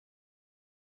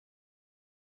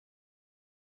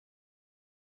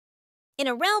In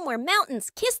a realm where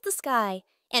mountains kissed the sky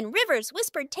and rivers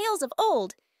whispered tales of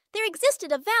old, there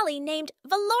existed a valley named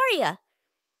Valoria.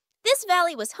 This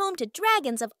valley was home to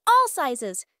dragons of all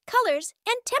sizes, colors,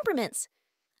 and temperaments.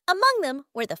 Among them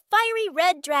were the fiery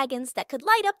red dragons that could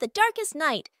light up the darkest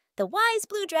night, the wise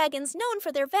blue dragons known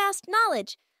for their vast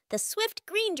knowledge, the swift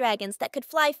green dragons that could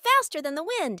fly faster than the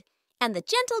wind, and the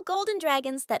gentle golden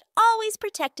dragons that always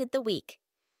protected the weak.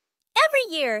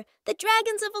 Every year, the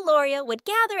dragons of Valoria would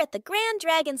gather at the Grand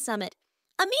Dragon Summit,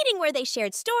 a meeting where they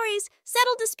shared stories,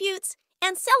 settled disputes,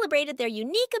 and celebrated their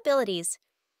unique abilities.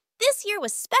 This year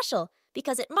was special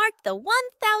because it marked the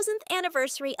 1000th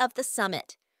anniversary of the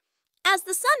summit. As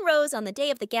the sun rose on the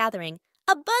day of the gathering,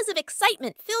 a buzz of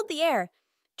excitement filled the air.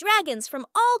 Dragons from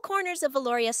all corners of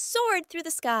Valoria soared through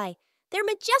the sky, their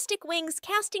majestic wings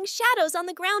casting shadows on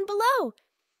the ground below.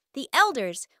 The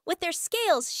elders, with their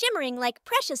scales shimmering like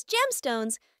precious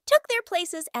gemstones, took their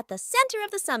places at the center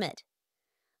of the summit.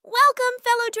 "Welcome,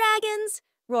 fellow dragons!"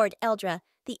 roared Eldra,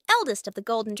 the eldest of the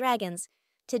golden dragons.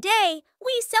 "Today,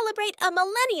 we celebrate a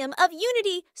millennium of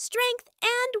unity, strength,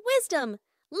 and wisdom.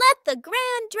 Let the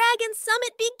Grand Dragon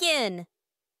Summit begin!"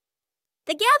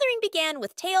 The gathering began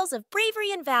with tales of bravery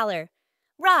and valor.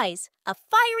 Rise, a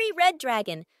fiery red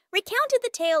dragon, recounted the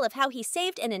tale of how he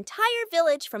saved an entire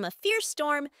village from a fierce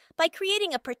storm by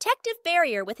creating a protective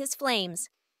barrier with his flames.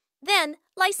 Then,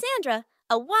 Lysandra,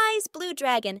 a wise blue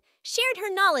dragon, shared her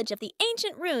knowledge of the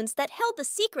ancient runes that held the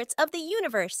secrets of the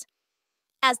universe.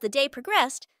 As the day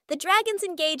progressed, the dragons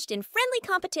engaged in friendly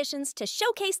competitions to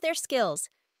showcase their skills.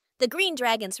 The green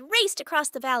dragons raced across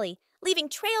the valley, leaving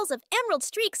trails of emerald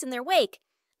streaks in their wake.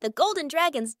 The golden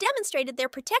dragons demonstrated their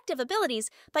protective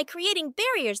abilities by creating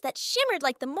barriers that shimmered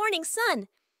like the morning sun.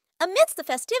 Amidst the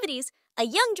festivities, a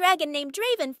young dragon named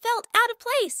Draven felt out of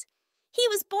place. He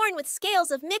was born with scales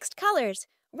of mixed colors,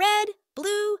 red,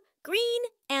 blue, green,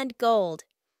 and gold.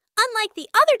 Unlike the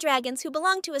other dragons who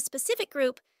belonged to a specific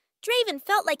group, Draven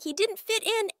felt like he didn't fit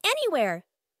in anywhere.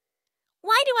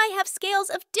 "Why do I have scales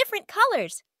of different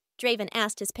colors?" Draven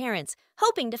asked his parents,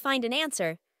 hoping to find an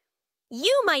answer.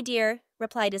 "You, my dear,"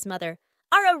 replied his mother,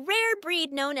 "are a rare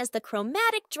breed known as the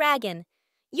Chromatic Dragon.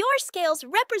 Your scales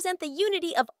represent the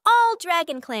unity of all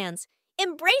dragon clans.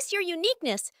 Embrace your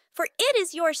uniqueness, for it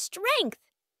is your strength."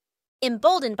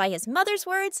 Emboldened by his mother's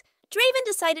words, Draven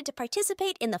decided to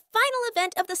participate in the final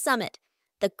event of the summit,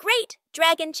 the Great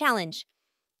Dragon Challenge.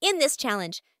 In this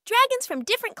challenge, dragons from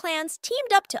different clans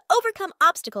teamed up to overcome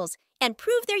obstacles and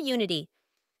prove their unity.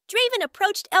 Draven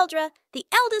approached Eldra, the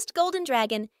eldest golden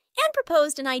dragon, and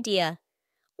proposed an idea.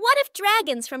 "What if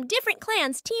dragons from different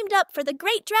clans teamed up for the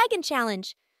Great Dragon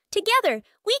Challenge? Together,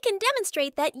 we can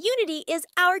demonstrate that unity is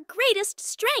our greatest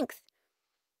strength."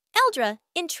 Eldra,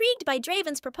 intrigued by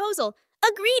Draven's proposal,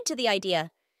 agreed to the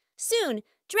idea. Soon,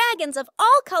 dragons of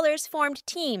all colors formed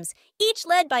teams, each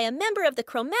led by a member of the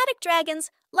Chromatic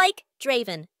Dragons, like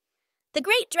Draven. The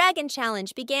Great Dragon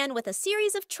Challenge began with a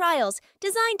series of trials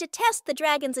designed to test the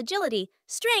dragon's agility,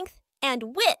 strength,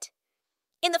 and wit.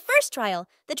 In the first trial,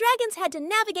 the dragons had to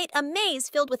navigate a maze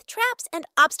filled with traps and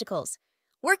obstacles.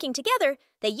 Working together,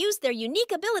 they used their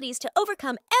unique abilities to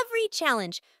overcome every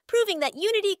challenge, proving that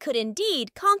unity could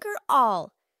indeed conquer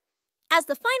all. As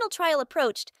the final trial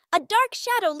approached, a dark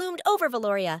shadow loomed over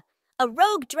Valoria. A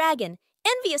rogue dragon,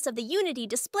 envious of the unity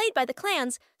displayed by the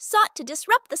clans, sought to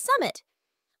disrupt the summit.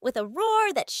 With a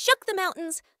roar that shook the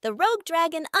mountains, the rogue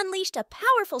dragon unleashed a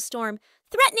powerful storm,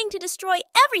 threatening to destroy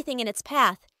everything in its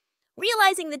path.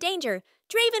 Realizing the danger,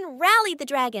 Draven rallied the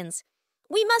dragons.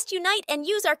 "We must unite and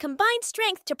use our combined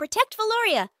strength to protect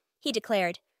Valoria," he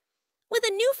declared. With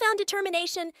a newfound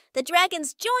determination, the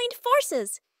dragons joined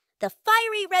forces. The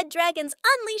fiery red dragons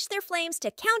unleashed their flames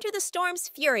to counter the storm's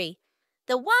fury.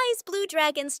 The wise blue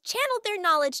dragons channeled their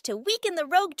knowledge to weaken the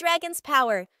rogue dragon's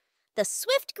power. The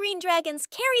swift green dragons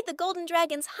carried the golden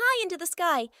dragons high into the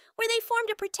sky, where they formed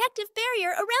a protective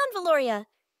barrier around Valoria.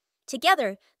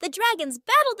 Together, the dragons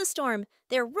battled the storm,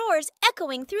 their roars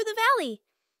echoing through the valley.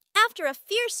 After a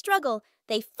fierce struggle,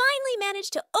 they finally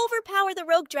managed to overpower the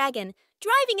rogue dragon,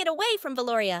 driving it away from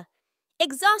Valoria.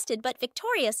 Exhausted but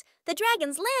victorious, the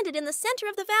dragons landed in the center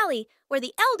of the valley, where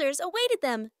the elders awaited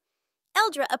them.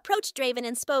 Eldra approached Draven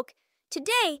and spoke,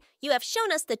 "Today, you have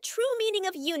shown us the true meaning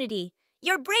of unity.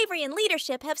 Your bravery and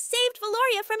leadership have saved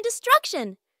Valoria from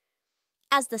destruction."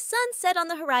 As the sun set on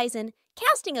the horizon,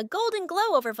 casting a golden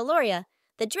glow over Valoria,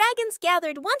 the dragons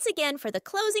gathered once again for the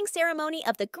closing ceremony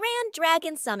of the Grand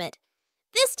Dragon Summit.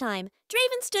 This time,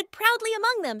 Draven stood proudly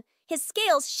among them, his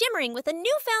scales shimmering with a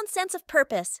newfound sense of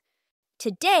purpose.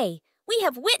 "Today, we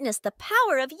have witnessed the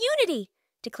power of unity,"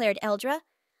 declared Eldra.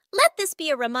 Let this be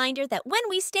a reminder that when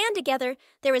we stand together,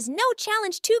 there is no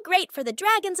challenge too great for the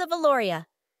dragons of Valoria.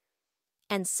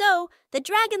 And so, the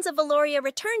dragons of Valoria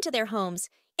returned to their homes,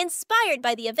 inspired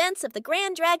by the events of the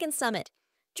Grand Dragon Summit.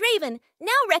 Draven,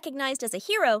 now recognized as a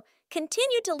hero,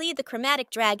 continued to lead the Chromatic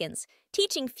Dragons,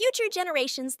 teaching future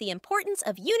generations the importance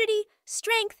of unity,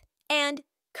 strength, and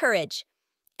courage.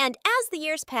 And as the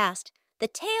years passed, the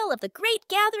tale of the Great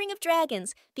Gathering of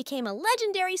Dragons became a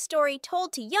legendary story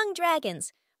told to young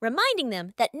dragons, reminding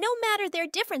them that no matter their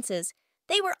differences,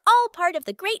 they were all part of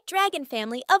the great dragon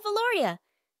family of Valoria.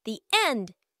 The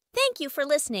end. Thank you for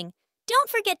listening. Don't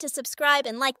forget to subscribe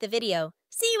and like the video.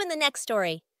 See you in the next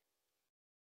story.